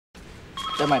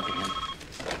That might be him.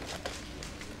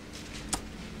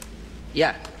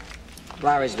 Yeah.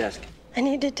 Lowrey's desk. I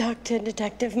need to talk to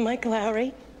Detective Mike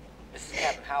Lowrey. This is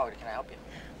Captain Howard. Can I help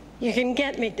you? You can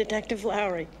get me, Detective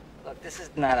Lowrey. Look, this is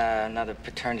not another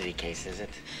paternity case, is it?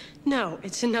 No,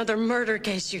 it's another murder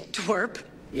case, you twerp.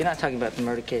 You're not talking about the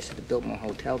murder case at the Biltmore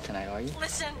Hotel tonight, are you?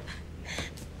 Listen,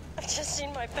 I've just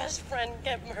seen my best friend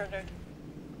get murdered.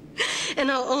 And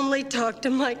I'll only talk to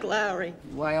Mike Lowrey.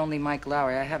 Why only Mike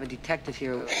Lowrey? I have a detective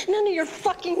here. None of your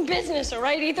fucking business, all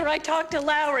right? Either I talk to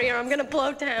Lowrey or I'm gonna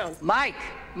blow town. Mike!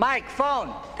 Mike,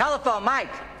 phone! Telephone, Mike!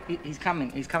 He's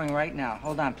coming. He's coming right now.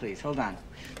 Hold on, please. Hold on.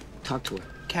 Talk to her.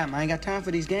 Cap, I ain't got time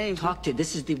for these games. Talk to her.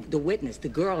 This is the witness, the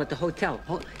girl at the hotel.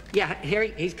 Yeah,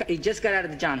 Harry, he just got out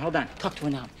of the John. Hold on. Talk to her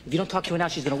now. If you don't talk to her now,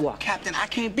 she's gonna walk. Captain, I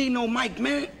can't be no Mike,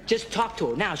 man. Just talk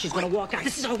to her now. She's gonna walk out.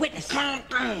 This is our witness. Calm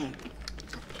down.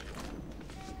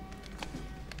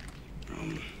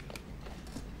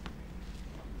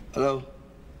 Hello?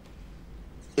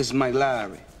 It's Mike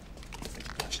Lowrey.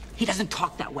 He doesn't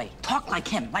talk that way. Talk like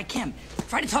him, like him.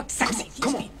 Try to talk sexy.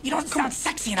 Come on. You don't sound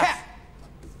sexy enough. Cap.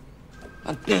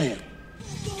 I'm damn.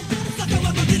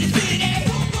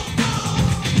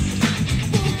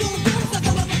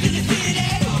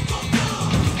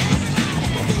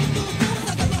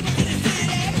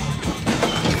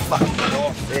 Fucking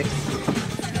all fixed.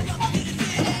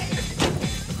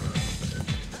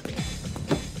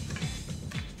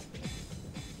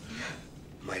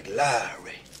 Mike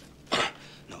Lowrey.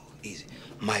 No, easy.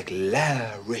 Mike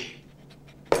Lowrey.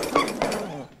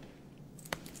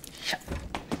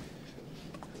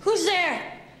 Who's there?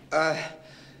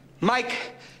 Mike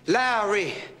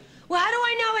Lowrey. Well, how do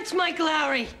I know it's Mike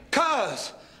Lowrey?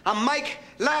 'Cause I'm Mike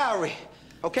Lowrey.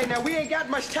 Okay, now we ain't got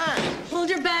much time. Hold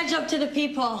your badge up to the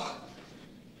peephole.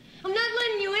 I'm not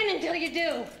letting you in until you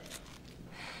do.